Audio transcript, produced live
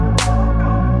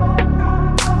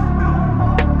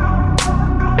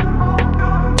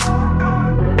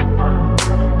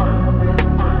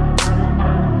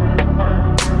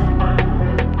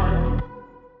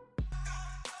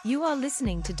are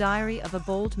listening to Diary of a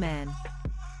Bald Man.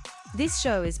 This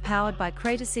show is powered by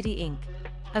Crater City Inc.,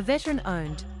 a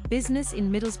veteran-owned business in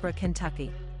Middlesbrough,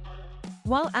 Kentucky.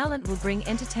 While Alan will bring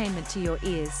entertainment to your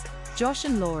ears, Josh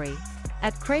and Laurie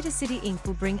at Crater City Inc.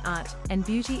 will bring art and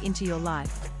beauty into your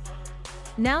life.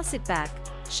 Now sit back,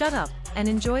 shut up, and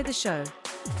enjoy the show.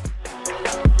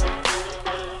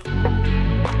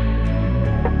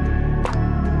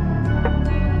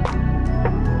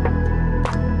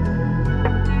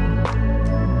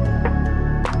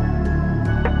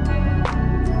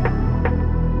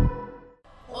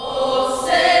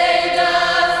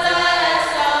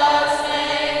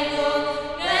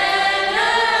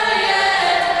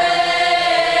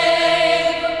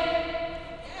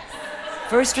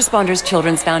 First Responders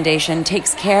Children's Foundation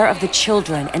takes care of the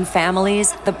children and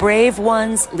families the brave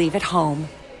ones leave at home.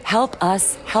 Help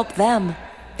us help them.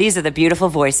 These are the beautiful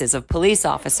voices of police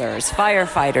officers,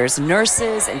 firefighters,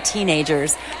 nurses, and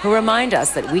teenagers who remind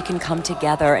us that we can come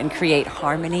together and create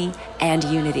harmony and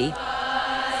unity.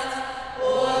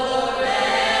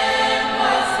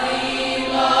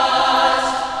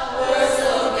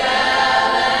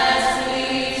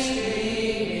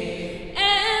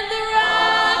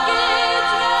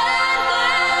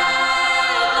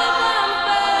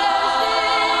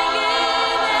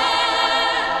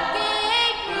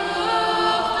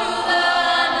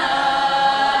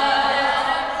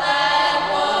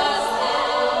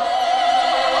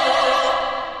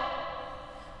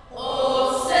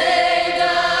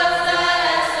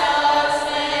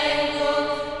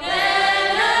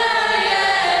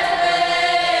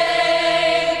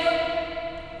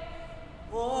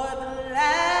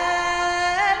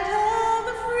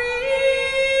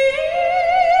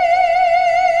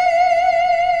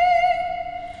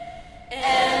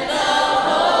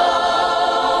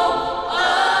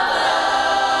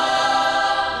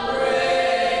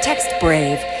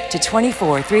 BRAVE to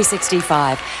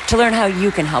 24365 to learn how you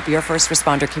can help your first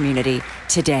responder community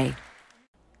today.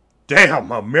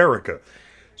 Damn, America.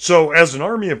 So as an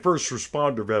Army and first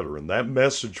responder veteran, that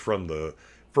message from the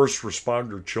First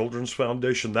Responder Children's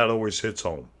Foundation, that always hits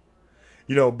home.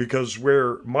 You know, because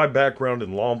where my background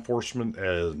in law enforcement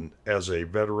and as a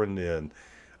veteran in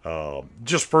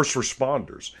just first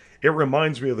responders, it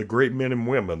reminds me of the great men and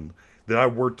women that I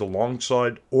worked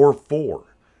alongside or for,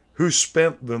 who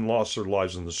spent then lost their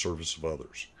lives in the service of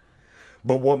others.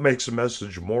 But what makes the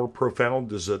message more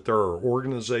profound is that there are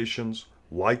organizations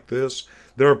like this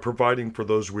that are providing for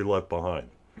those we left behind.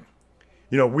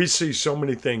 You know, we see so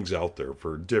many things out there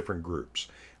for different groups.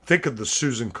 Think of the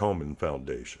Susan Komen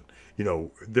Foundation. You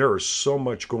know, there is so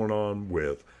much going on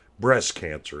with breast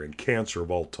cancer and cancer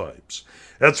of all types.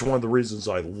 That's one of the reasons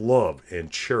I love and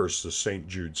cherish the St.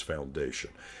 Jude's Foundation.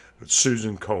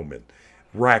 Susan Komen,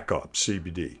 RACOP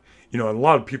CBD. You know, and a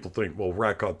lot of people think, well,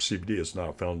 RACOP CBD is not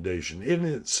a foundation. In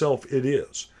itself, it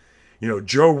is. You know,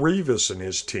 Joe Rivas and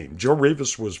his team. Joe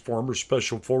Rivas was former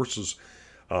Special Forces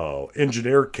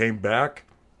engineer, came back,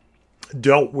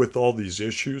 dealt with all these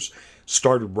issues,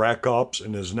 started RACOPs,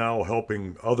 and is now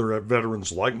helping other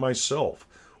veterans like myself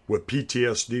with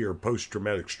PTSD or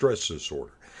post-traumatic stress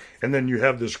disorder. And then you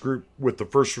have this group with the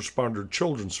First Responder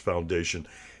Children's Foundation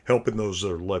helping those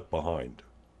that are left behind.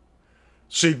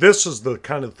 See, this is the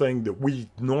kind of thing that we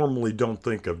normally don't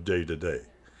think of day to day.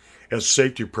 As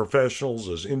safety professionals,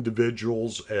 as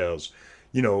individuals, as,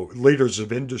 you know, leaders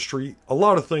of industry, a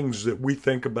lot of things that we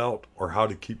think about are how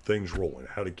to keep things rolling,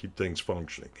 how to keep things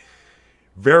functioning.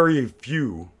 Very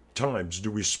few times do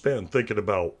we spend thinking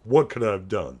about what could I have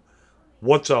done?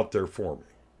 What's out there for me?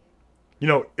 You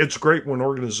know, it's great when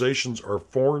organizations are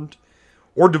formed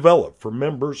or developed for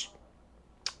members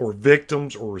or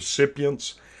victims or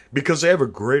recipients, because they have a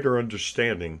greater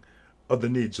understanding of the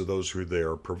needs of those who they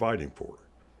are providing for.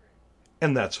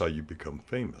 And that's how you become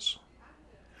famous.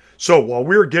 So while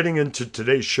we're getting into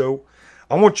today's show,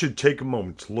 I want you to take a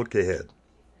moment to look ahead.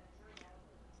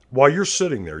 While you're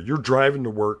sitting there, you're driving to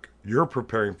work, you're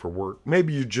preparing for work,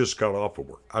 maybe you just got off of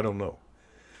work, I don't know.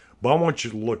 But I want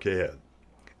you to look ahead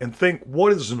and think,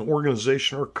 what is an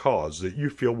organization or cause that you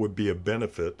feel would be a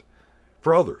benefit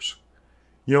for others?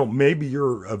 You know, maybe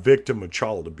you're a victim of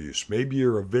child abuse. Maybe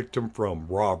you're a victim from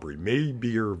robbery. Maybe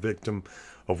you're a victim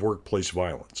of workplace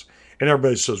violence. And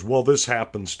everybody says, well, this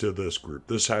happens to this group.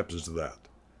 This happens to that.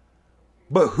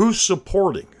 But who's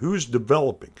supporting? Who's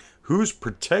developing? Who's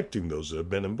protecting those that have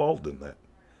been involved in that?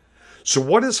 So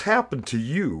what has happened to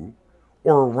you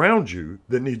or around you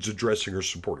that needs addressing or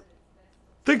supporting?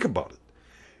 Think about it.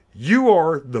 You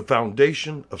are the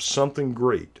foundation of something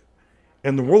great.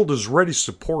 And the world is ready to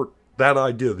support that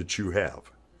idea that you have.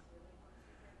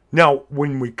 Now,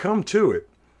 when we come to it,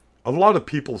 A lot of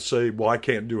people say, well, I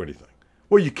can't do anything.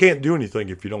 Well, you can't do anything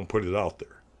if you don't put it out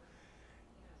there.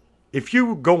 If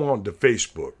you go on to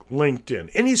Facebook,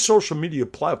 LinkedIn, any social media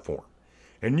platform,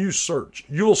 and you search,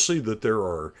 you'll see that there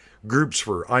are groups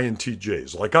for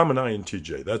INTJs. Like I'm an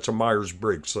INTJ. That's a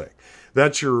Myers-Briggs thing.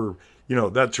 That's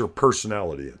that's your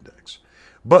personality index.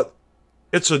 But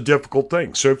it's a difficult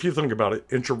thing. So if you think about it,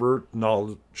 introvert,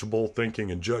 knowledgeable, thinking,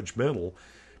 and judgmental,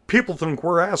 people think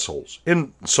we're assholes.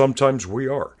 And sometimes we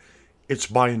are. It's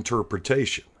by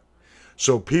interpretation.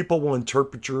 So people will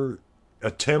interpret your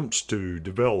attempts to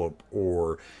develop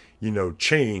or,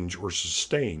 change or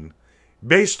sustain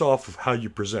based off of how you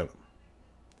present them.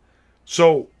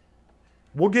 So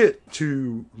we'll get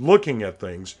to looking at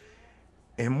things,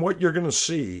 and what you're going to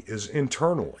see is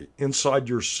internally, inside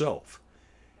yourself,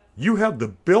 you have the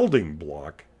building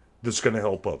block that's going to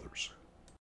help others.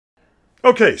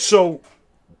 Okay, so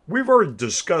we've already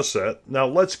discussed that. Now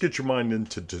let's get your mind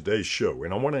into today's show,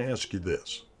 and I want to ask you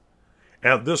this.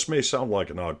 Now, this may sound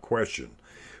like an odd question,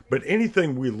 but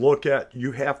anything we look at,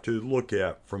 you have to look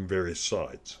at from various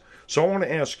sides. So I want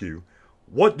to ask you,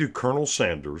 what do Colonel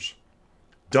Sanders,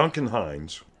 Duncan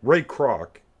Hines, Ray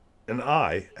Kroc, and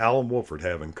I, Alan Wolford,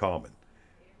 have in common?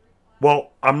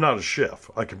 Well, I'm not a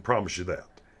chef, I can promise you that.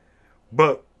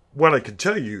 But what I can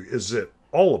tell you is that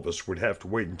all of us would have to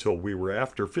wait until we were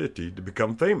after 50 to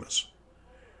become famous.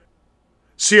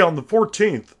 See, on the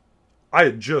 14th, I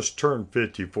had just turned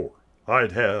 54.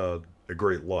 I'd had a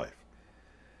great life.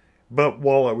 But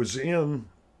while I was in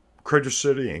Crater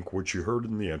City Inc., which you heard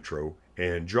in the intro,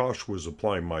 and Josh was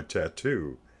applying my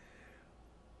tattoo,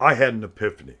 I had an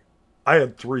epiphany. I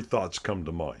had three thoughts come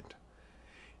to mind.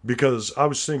 Because I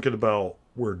was thinking about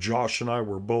where Josh and I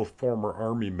were both former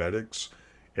Army medics,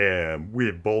 and we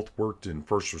had both worked in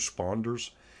first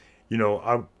responders.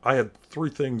 I had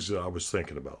three things that I was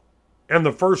thinking about. And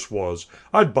the first was,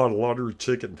 I'd bought a lottery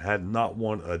ticket and had not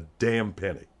won a damn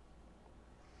penny.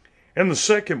 And the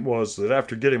second was that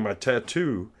after getting my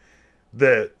tattoo,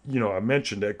 that, I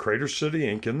mentioned at Crater City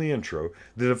Inc. in the intro,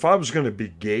 that if I was going to be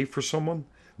gay for someone,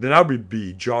 then I would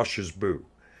be Josh's boo.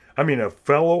 I mean, a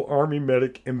fellow Army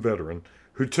medic and veteran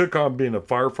who took on being a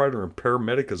firefighter and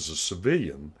paramedic as a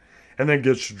civilian, and then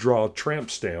gets to draw tramp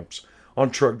stamps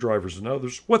on truck drivers and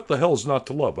others. What the hell is not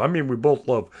to love? I mean, we both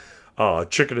love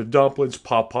chicken and dumplings,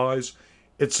 Popeyes.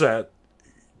 It's that,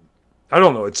 I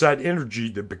don't know, it's that energy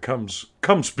that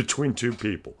comes between two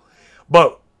people.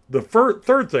 But the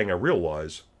third thing I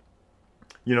realized,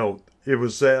 it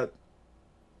was that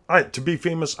to be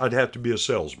famous, I'd have to be a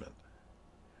salesman.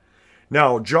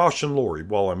 Now, Josh and Lori,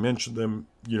 while I mentioned them,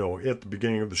 at the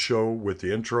beginning of the show with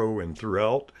the intro and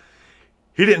throughout,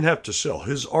 he didn't have to sell.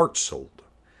 His art sold.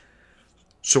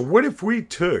 So what if we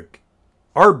took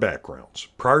our backgrounds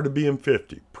prior to being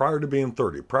 50, prior to being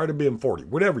 30, prior to being 40,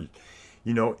 whatever,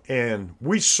 and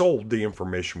we sold the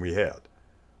information we had?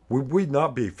 Would we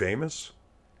not be famous?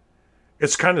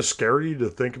 It's kind of scary to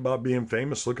think about being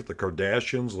famous. Look at the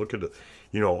Kardashians, look at,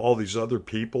 all these other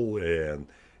people, and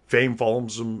fame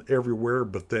follows them everywhere.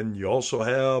 But then you also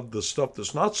have the stuff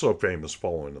that's not so famous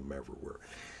following them everywhere.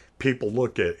 People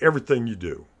look at everything you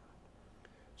do.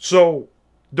 So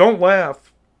don't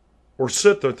laugh or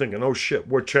sit there thinking, oh shit,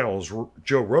 what channel is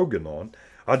Joe Rogan on?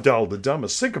 I dialed the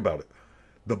dumbest. Think about it.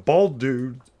 The bald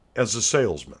dude as a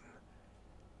salesman.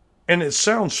 And it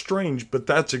sounds strange, but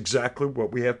that's exactly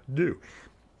what we have to do.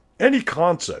 Any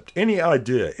concept, any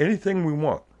idea, anything we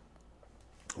want,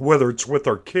 whether it's with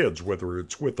our kids, whether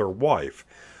it's with our wife,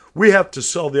 we have to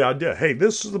sell the idea. Hey,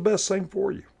 this is the best thing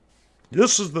for you.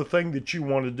 This is the thing that you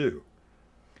want to do.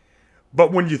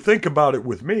 But when you think about it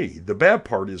with me, the bad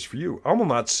part is for you. I will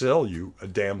not sell you a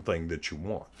damn thing that you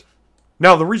want.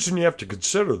 Now, the reason you have to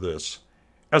consider this,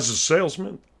 as a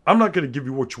salesman, I'm not going to give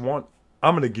you what you want.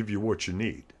 I'm going to give you what you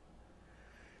need.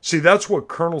 See, that's what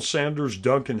Colonel Sanders,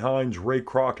 Duncan Hines, Ray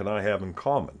Kroc, and I have in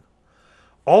common.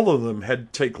 All of them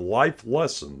had to take life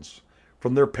lessons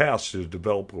from their past to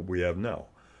develop what we have now.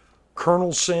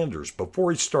 Colonel Sanders,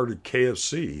 before he started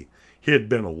KFC, he had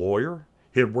been a lawyer.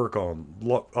 He had worked on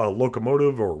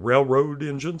locomotive or railroad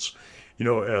engines,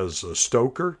 as a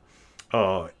stoker.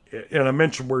 And I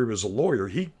mentioned where he was a lawyer.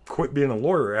 He quit being a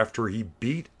lawyer after he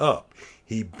beat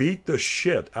the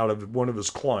shit out of one of his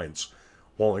clients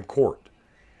while in court.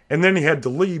 And then he had to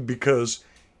leave because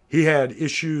he had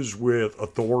issues with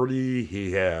authority.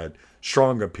 He had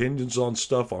strong opinions on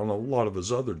stuff on a lot of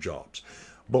his other jobs.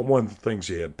 But one of the things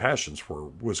he had passions for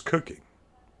was cooking.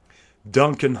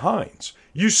 Duncan Hines.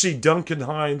 You see Duncan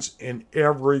Hines in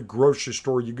every grocery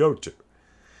store you go to.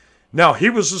 Now, he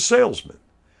was a salesman.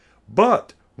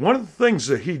 But one of the things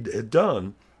that he had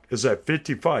done is at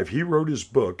 55, he wrote his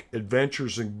book,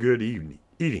 Adventures in Good Eating.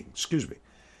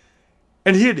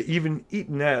 And he had even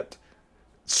eaten at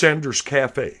Sanders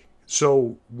Cafe.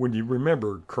 So when you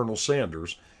remember Colonel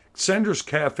Sanders, Sanders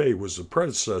Cafe was the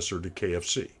predecessor to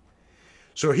KFC.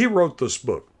 So he wrote this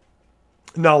book.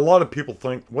 Now, a lot of people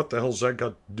think, what the hell's that got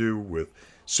to do with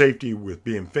safety, with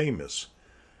being famous?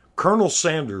 Colonel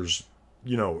Sanders,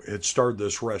 had started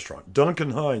this restaurant. Duncan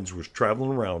Hines was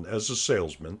traveling around as a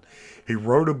salesman. He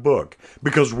wrote a book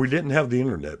because we didn't have the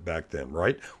internet back then,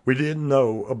 right? We didn't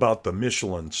know about the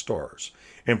Michelin stars.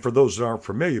 And for those that aren't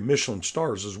familiar, Michelin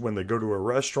stars is when they go to a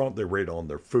restaurant, they rate on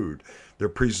their food, their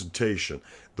presentation,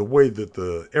 the way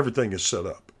that everything is set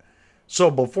up. So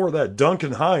before that,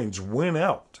 Duncan Hines went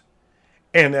out.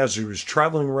 And as he was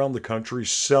traveling around the country,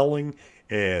 selling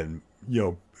and,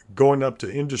 going up to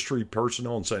industry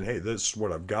personnel and saying, hey, this is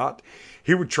what I've got,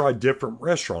 he would try different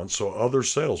restaurants so other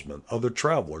salesmen, other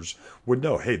travelers would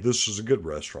know, hey, this is a good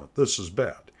restaurant, this is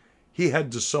bad. He had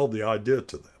to sell the idea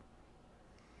to them.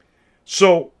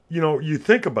 So, you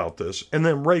think about this, and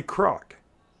then Ray Kroc.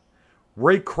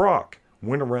 Ray Kroc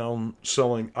went around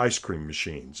selling ice cream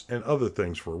machines and other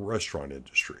things for the restaurant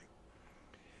industry.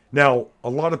 Now, a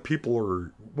lot of people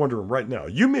are wondering right now,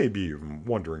 you may be even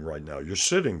wondering right now, you're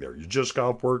sitting there, you just got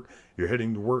off work, you're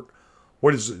heading to work,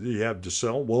 what is it you have to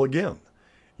sell? Well, again,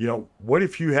 what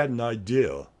if you had an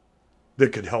idea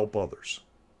that could help others,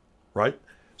 right?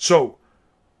 So,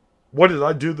 what did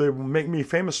I do that will make me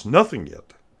famous? Nothing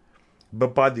yet.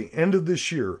 But by the end of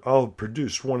this year, I'll have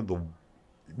produced one of the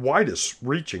widest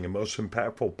reaching and most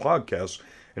impactful podcasts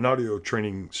and audio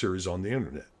training series on the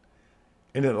internet.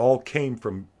 And it all came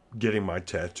from getting my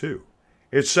tattoo.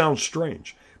 It sounds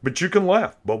strange, but you can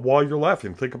laugh. But while you're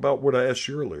laughing, think about what I asked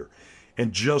you earlier.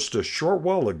 And just a short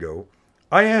while ago,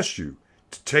 I asked you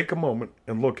to take a moment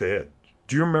and look ahead.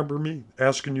 Do you remember me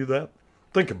asking you that?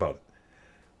 Think about it.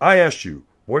 I asked you,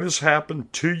 what has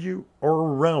happened to you or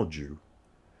around you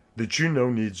that you know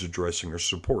needs addressing or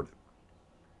supported?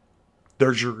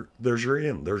 There's your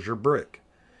end. There's your brick.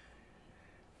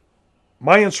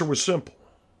 My answer was simple.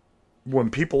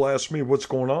 When people ask me what's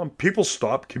going on, people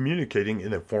stopped communicating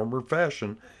in a form or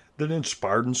fashion that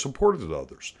inspired and supported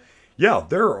others. Yeah,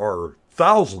 there are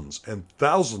thousands and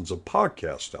thousands of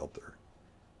podcasts out there.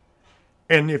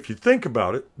 And if you think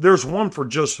about it, there's one for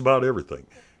just about everything.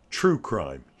 True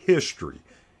crime, history,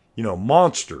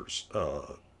 monsters,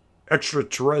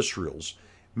 extraterrestrials,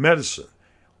 medicine,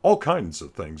 all kinds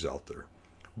of things out there.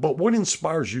 But what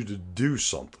inspires you to do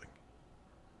something?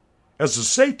 As a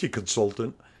safety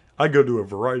consultant, I go to a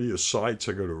variety of sites,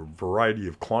 I go to a variety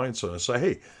of clients, and I say,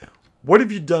 hey, what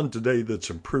have you done today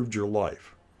that's improved your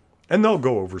life? And they'll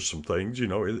go over some things.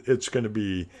 It's going to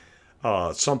be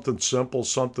something simple,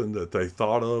 something that they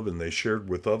thought of and they shared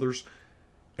with others.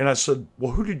 And I said,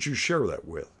 well, who did you share that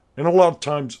with? And a lot of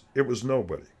times it was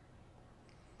nobody.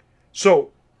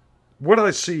 So what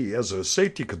I see as a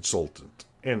safety consultant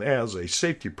and as a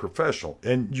safety professional,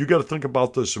 and you got to think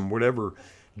about this in whatever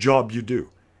job you do,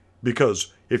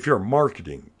 because if you're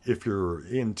marketing, if you're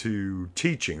into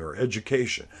teaching or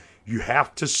education, you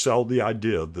have to sell the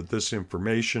idea that this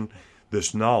information,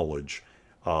 this knowledge,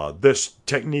 this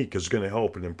technique is going to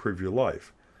help and improve your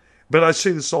life. But I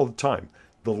say this all the time.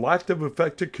 The lack of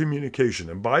effective communication,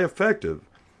 and by effective,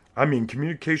 I mean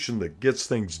communication that gets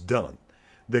things done,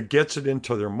 that gets it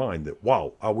into their mind that,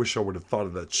 wow, I wish I would have thought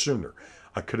of that sooner.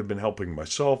 I could have been helping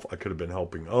myself. I could have been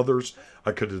helping others.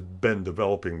 I could have been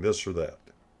developing this or that.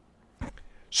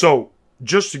 So,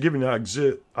 just to give you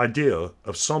an idea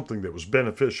of something that was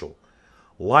beneficial,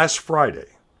 last Friday,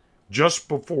 just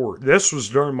before, this was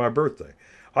during my birthday,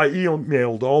 I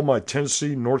emailed all my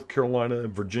Tennessee, North Carolina,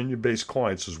 and Virginia-based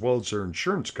clients, as well as their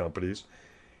insurance companies,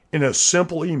 in a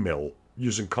simple email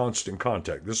using Constant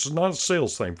Contact. This is not a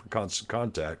sales thing for Constant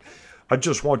Contact. I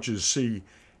just want you to see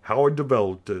how I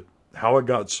developed it, how I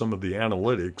got some of the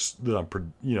analytics that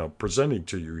I'm presenting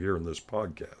to you here in this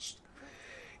podcast.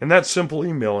 And that simple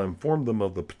email informed them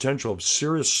of the potential of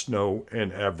serious snow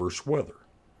and adverse weather.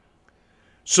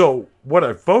 So what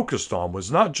I focused on was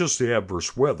not just the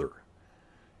adverse weather,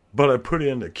 but I put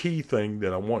in a key thing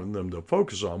that I wanted them to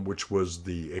focus on, which was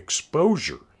the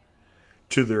exposure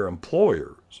to their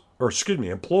employees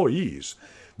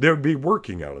that would be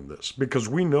working out in this. Because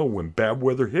we know when bad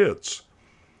weather hits,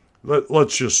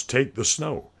 let's just take the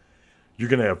snow. You're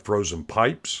going to have frozen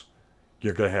pipes.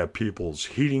 You're going to have people's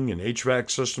heating and HVAC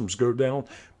systems go down.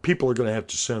 People are going to have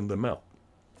to send them out.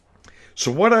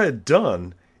 So what I had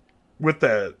done with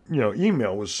that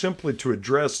email was simply to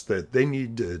address that they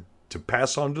need to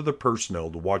pass on to the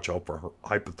personnel to watch out for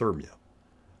hypothermia.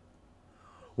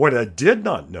 What I did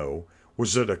not know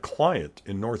was that a client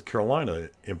in North Carolina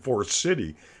in Forest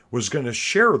City was going to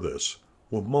share this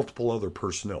with multiple other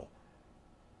personnel.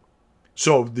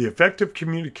 So the effective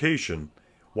communication,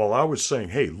 while I was saying,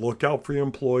 hey, look out for your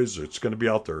employees, it's going to be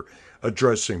out there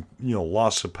addressing,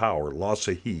 loss of power, loss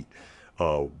of heat,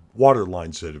 water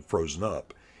lines that have frozen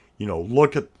up.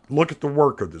 Look at the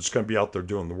worker that's going to be out there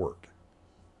doing the work.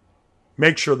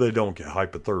 Make sure they don't get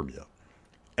hypothermia.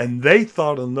 And they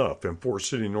thought enough in Forest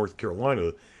City, North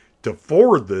Carolina, to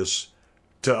forward this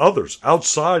to others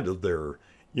outside of their,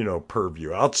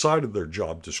 purview, outside of their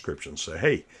job description. Say,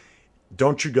 hey,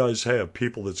 don't you guys have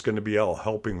people that's going to be out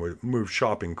helping with move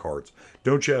shopping carts?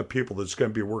 Don't you have people that's going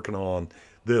to be working on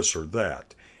this or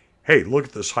that? Hey, look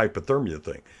at this hypothermia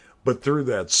thing. But through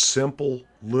that simple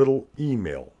little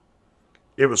email,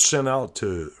 it was sent out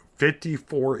to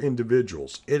 54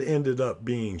 individuals. It ended up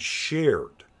being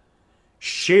shared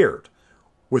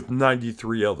with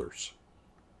 93 others.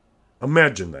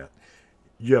 Imagine that.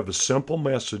 You have a simple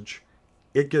message,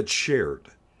 it gets shared.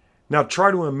 Now try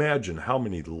to imagine how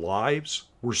many lives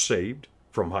were saved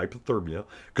from hypothermia,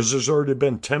 because there's already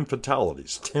been 10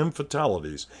 fatalities,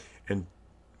 and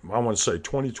I want to say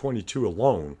 2022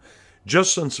 alone,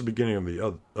 just since the beginning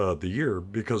of the year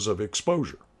because of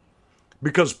exposure.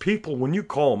 Because people, when you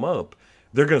call them up,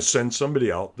 they're going to send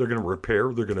somebody out, they're going to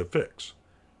repair, they're going to fix.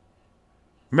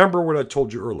 Remember what I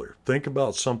told you earlier. Think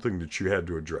about something that you had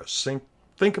to address.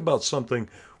 Think about something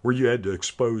where you had to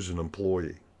expose an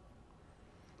employee.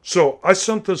 So I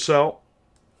sent this out,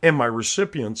 and my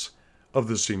recipients of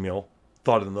this email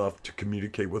thought enough to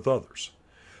communicate with others.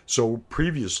 So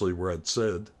previously where I'd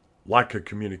said lack of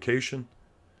communication,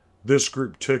 this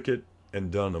group took it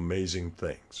and done amazing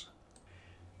things.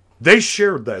 They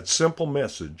shared that simple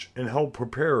message and helped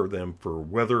prepare them for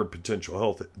weather and potential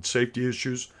health and safety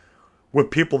issues with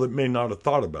people that may not have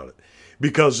thought about it.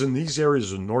 Because in these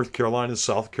areas of North Carolina,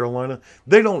 South Carolina,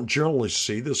 they don't generally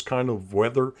see this kind of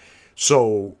weather.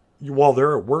 So while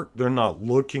they're at work, they're not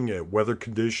looking at weather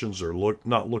conditions or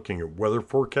not looking at weather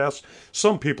forecasts.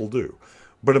 Some people do.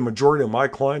 But a majority of my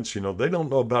clients, they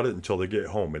don't know about it until they get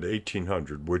home at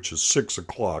 1800, which is 6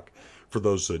 o'clock for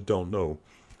those that don't know.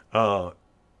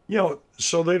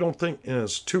 So they don't think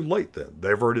it's too late then.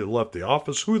 They've already left the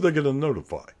office. Who are they going to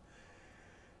notify?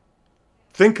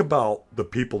 Think about the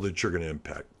people that you're going to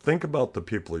impact. Think about the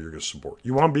people you're going to support.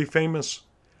 You want to be famous?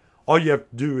 All you have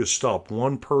to do is stop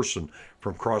one person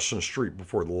from crossing the street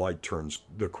before the light turns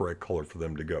the correct color for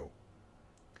them to go.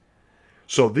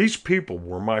 So these people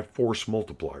were my force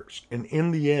multipliers. And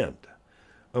in the end,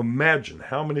 imagine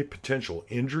how many potential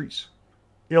injuries,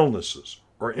 illnesses,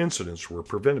 or incidents were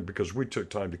prevented because we took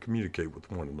time to communicate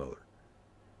with one another.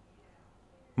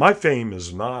 My fame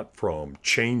is not from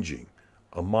changing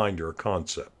a mind or a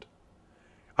concept.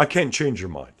 I can't change your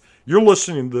mind. You're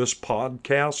listening to this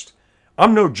podcast.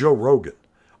 I'm no Joe Rogan.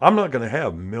 I'm not going to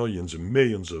have millions and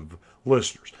millions of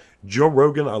listeners. Joe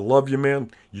Rogan, I love you,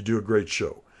 man. You do a great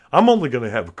show. I'm only going to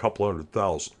have a couple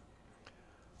 100,000.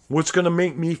 What's going to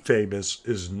make me famous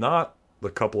is not the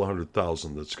couple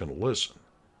 100,000 that's going to listen,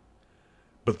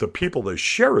 but the people they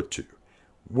share it to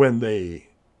when they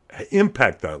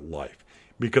impact that life,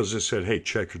 because they said, hey,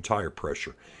 check your tire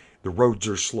pressure. The roads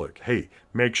are slick. Hey,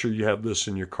 make sure you have this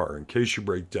in your car in case you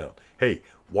break down. Hey,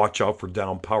 watch out for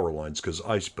down power lines because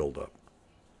ice buildup.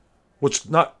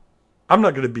 I'm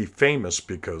not going to be famous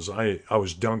because I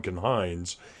was Duncan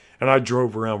Hines and I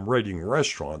drove around rating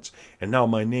restaurants, and now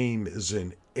my name is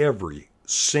in every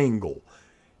single,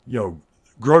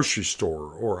 grocery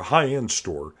store or high-end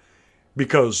store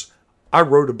because I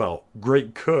wrote about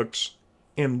great cooks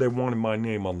and they wanted my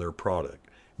name on their product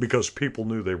because people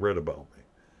knew they read about me.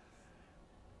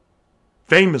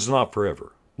 Fame is not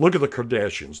forever. Look at the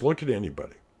Kardashians. Look at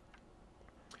anybody.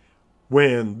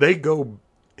 When they go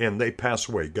and they pass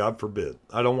away, God forbid,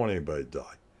 I don't want anybody to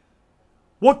die.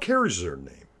 What carries their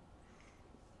name?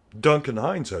 Duncan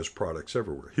Hines has products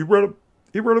everywhere. He wrote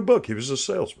a book. He was a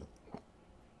salesman.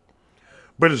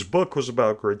 But his book was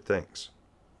about great things.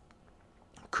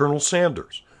 Colonel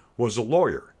Sanders was a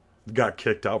lawyer. Got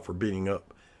kicked out for beating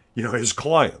up, his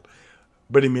client.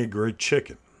 But he made great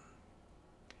chicken.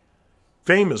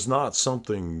 Fame is not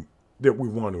something that we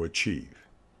want to achieve.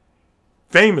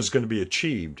 Fame is going to be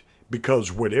achieved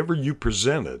because whatever you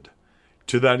presented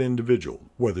to that individual,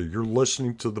 whether you're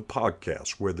listening to the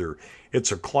podcast, whether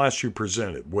it's a class you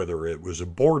presented, whether it was a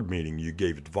board meeting you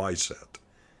gave advice at,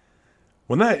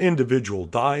 when that individual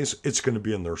dies, it's going to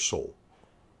be in their soul.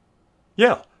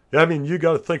 Yeah, you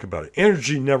got to think about it.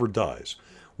 Energy never dies.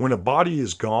 When a body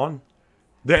is gone,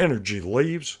 the energy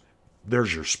leaves.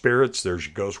 There's your spirits, there's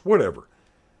your ghost, whatever.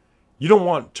 You don't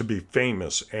want to be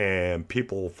famous and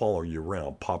people follow you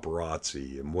around,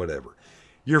 paparazzi and whatever.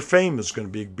 Your fame is going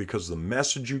to be because the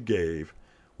message you gave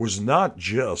was not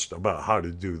just about how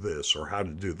to do this or how to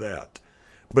do that,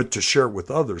 but to share it with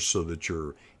others so that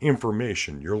your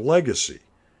information, your legacy,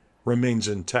 remains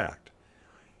intact.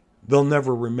 They'll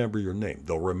never remember your name.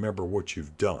 They'll remember what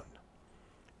you've done.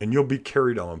 And you'll be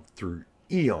carried on through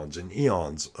eons and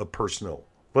eons of personnel.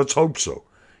 Let's hope so.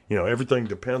 Everything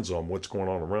depends on what's going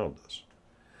on around us.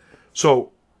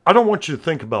 So I don't want you to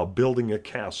think about building a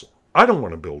castle. I don't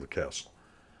want to build a castle.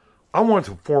 I want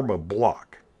to form a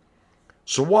block.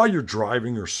 So while you're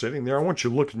driving or sitting there, I want you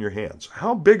to look in your hands.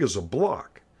 How big is a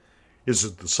block? Is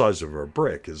it the size of a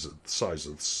brick? Is it the size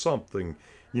of something,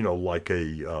 like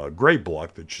a gray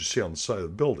block that you see on the side of the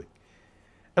building?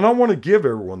 And I want to give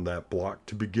everyone that block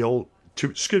to begin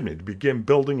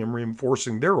building and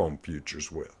reinforcing their own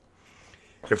futures with.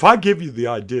 If I give you the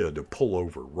idea to pull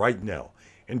over right now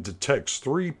and to text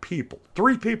three people,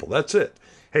 that's it.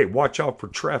 Hey, watch out for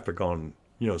traffic on,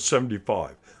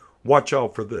 75. Watch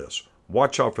out for this.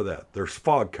 Watch out for that. There's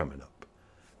fog coming up.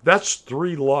 That's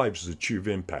 3 lives that you've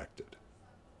impacted.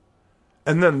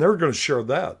 And then they're going to share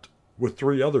that with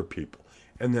 3 other people.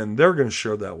 And then they're going to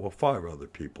share that with 5 other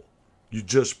people. You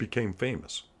just became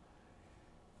famous.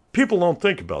 People don't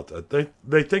think about that.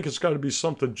 They think it's got to be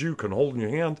something you can hold in your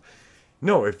hand.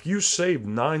 No, if you save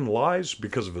 9 lives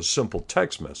because of a simple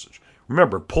text message,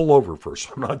 remember, pull over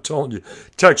first. I'm not telling you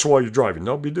text while you're driving.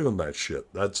 Don't be doing that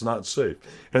shit. That's not safe.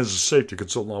 And as a safety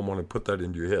consultant, I want to put that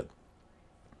into your head.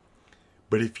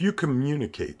 But if you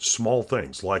communicate small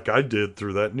things like I did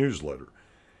through that newsletter,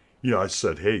 I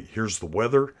said, hey, here's the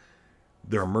weather.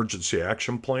 Their emergency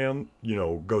action plan,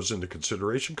 goes into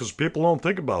consideration because people don't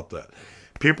think about that.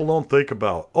 People don't think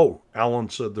about, oh, Alan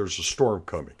said there's a storm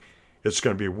coming. It's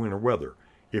going to be winter weather.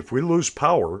 If we lose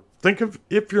power, think of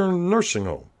if you're in a nursing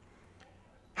home.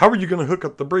 How are you going to hook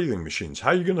up the breathing machines? How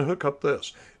are you going to hook up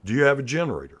this? Do you have a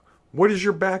generator? What is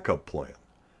your backup plan?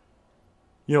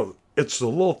 It's the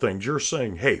little things. You're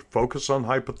saying, hey, focus on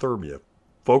hypothermia.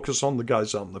 Focus on the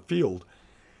guys out in the field.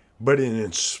 But it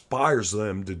inspires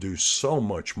them to do so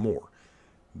much more.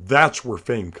 That's where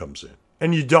fame comes in.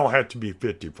 And you don't have to be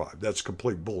 55. That's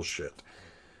complete bullshit.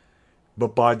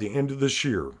 But by the end of this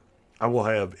year, I will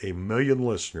have 1 million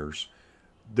listeners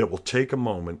that will take a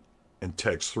moment and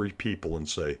text 3 people and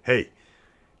say, hey,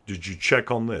 did you check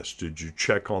on this? Did you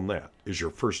check on that? Is your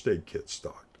first aid kit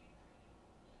stocked?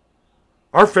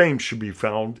 Our fame should be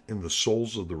found in the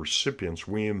souls of the recipients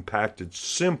we impacted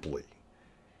simply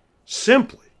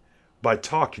by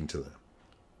talking to them.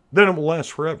 Then it will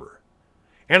last forever.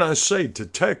 And I say to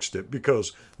text it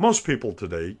because most people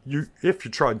today, if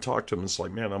you try and talk to them, it's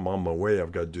like, man, I'm on my way.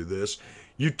 I've got to do this.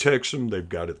 You text them, they've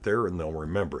got it there, and they'll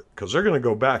remember it because they're going to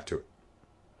go back to it.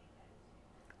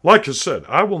 Like I said,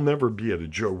 I will never be at a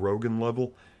Joe Rogan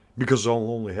level because I'll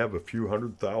only have a few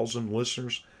 100,000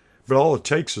 listeners. But all it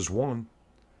takes is one.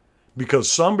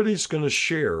 Because somebody's going to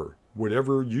share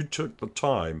whatever you took the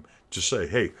time to say,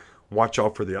 hey, watch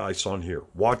out for the ice on here.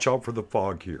 Watch out for the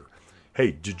fog here.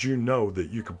 Hey, did you know that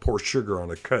you can pour sugar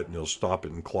on a cut and it'll stop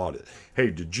it and clot it? Hey,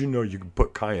 did you know you can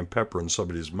put cayenne pepper in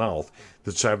somebody's mouth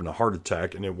that's having a heart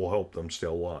attack and it will help them stay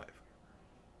alive?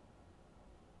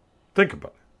 Think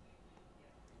about it.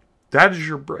 That is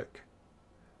your brick.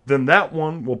 Then that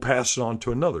one will pass it on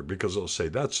to another because they'll say,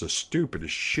 that's the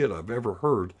stupidest shit I've ever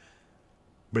heard.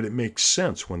 But it makes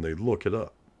sense when they look it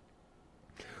up.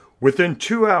 Within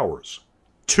 2 hours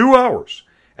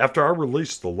after I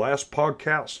released the last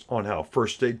podcast on how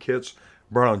first aid kits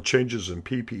brought on changes in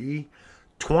PPE,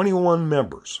 21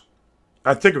 members,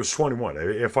 I think it was 21,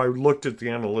 if I looked at the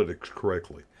analytics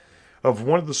correctly, of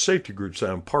one of the safety groups that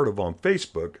I'm part of on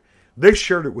Facebook, they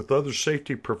shared it with other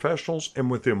safety professionals,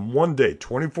 and within 1 day,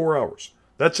 24 hours,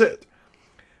 that's it,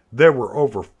 there were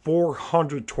over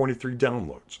 423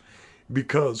 downloads.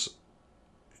 Because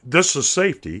this is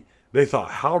safety, they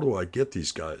thought, how do I get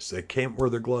these guys? They can't wear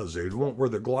their gloves. They won't wear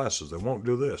their glasses. They won't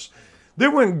do this. They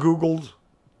went and Googled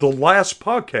the last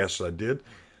podcast I did,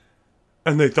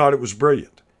 and they thought it was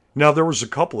brilliant. Now, there was a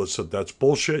couple that said, that's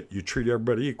bullshit. You treat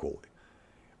everybody equally.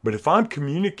 But if I'm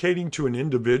communicating to an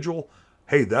individual,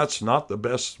 hey, that's not the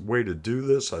best way to do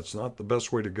this. That's not the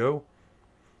best way to go.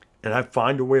 And I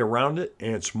find a way around it,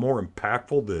 and it's more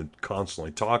impactful than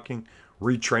constantly talking,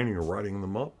 retraining, or writing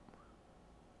them up,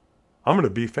 I'm going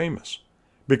to be famous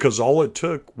because all it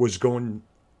took was going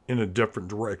in a different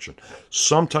direction.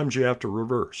 Sometimes you have to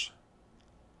reverse.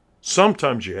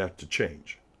 Sometimes you have to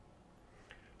change.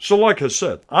 So like I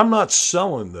said, I'm not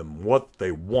selling them what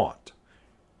they want.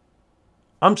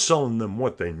 I'm selling them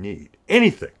what they need.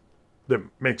 Anything that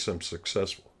makes them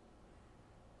successful.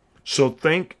 So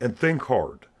think and think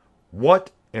hard.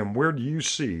 What and where do you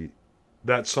see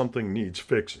that something needs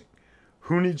fixing?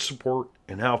 Who needs support,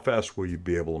 and how fast will you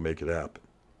be able to make it happen?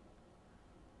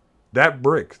 That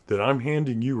brick that I'm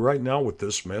handing you right now with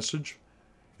this message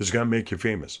is going to make you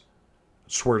famous. I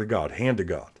swear to God, hand to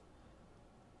God.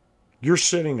 You're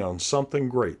sitting on something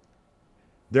great.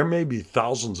 There may be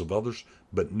thousands of others,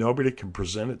 but nobody can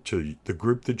present it to the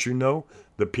group that you know,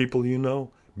 the people you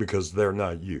know, because they're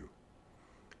not you.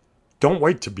 Don't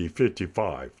wait to be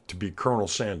 55 to be Colonel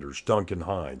Sanders, Duncan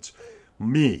Hines,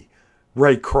 me,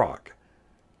 Ray Kroc.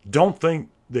 Don't think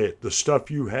that the stuff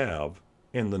you have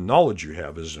and the knowledge you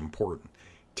have is important.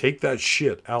 Take that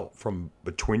shit out from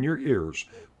between your ears,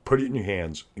 put it in your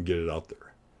hands, and get it out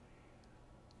there.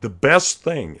 The best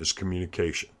thing is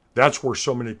communication. That's where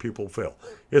so many people fail.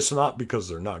 It's not because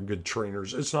they're not good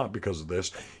trainers. It's not because of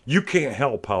this. You can't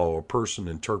help how a person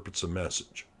interprets a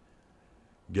message.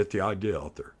 Get the idea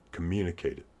out there.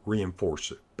 Communicate it.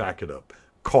 Reinforce it. Back it up.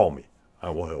 Call me. I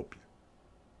will help you.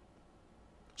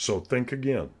 So think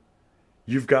again.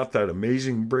 You've got that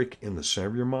amazing brick in the center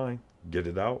of your mind. Get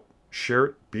it out. Share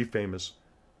it. Be famous.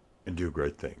 And do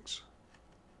great things.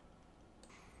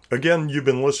 Again, you've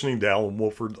been listening to Alan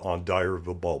Wolford on Diary of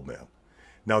a Bald Man.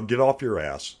 Now get off your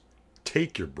ass,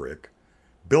 take your brick,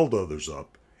 build others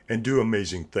up, and do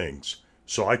amazing things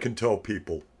so I can tell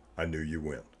people I knew you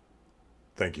win.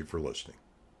 Thank you for listening.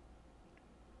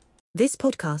 This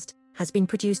podcast has been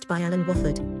produced by Alan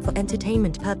Wolford for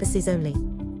entertainment purposes only.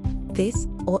 This,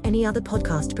 or any other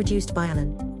podcast produced by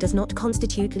Alan, does not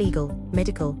constitute legal,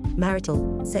 medical,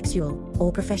 marital, sexual,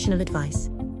 or professional advice.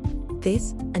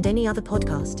 This, and any other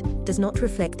podcast, does not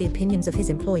reflect the opinions of his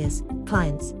employers,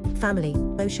 clients, family,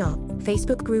 O-Sharp,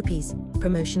 Facebook groupies,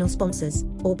 promotional sponsors,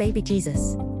 or baby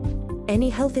Jesus.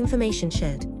 Any health information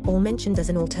shared, or mentioned as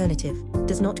an alternative,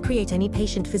 does not create any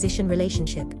patient-physician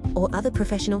relationship, or other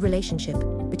professional relationship,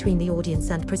 between the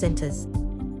audience and presenters.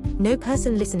 No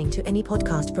person listening to any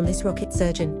podcast from this rocket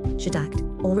surgeon should act,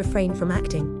 or refrain from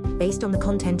acting, based on the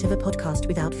content of a podcast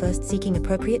without first seeking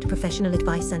appropriate professional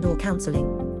advice and/or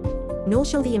counseling. Nor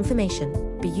shall the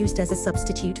information be used as a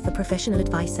substitute for professional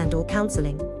advice and/or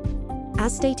counseling.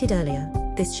 As stated earlier,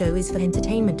 this show is for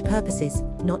entertainment purposes,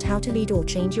 not how to lead or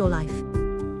change your life.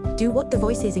 Do what the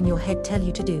voices in your head tell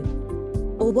you to do,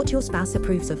 or what your spouse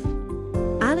approves of.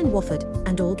 Alan Wolford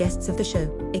and all guests of the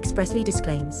show expressly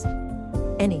disclaims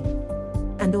any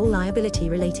and all liability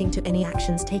relating to any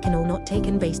actions taken or not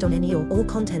taken based on any or all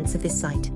contents of this site.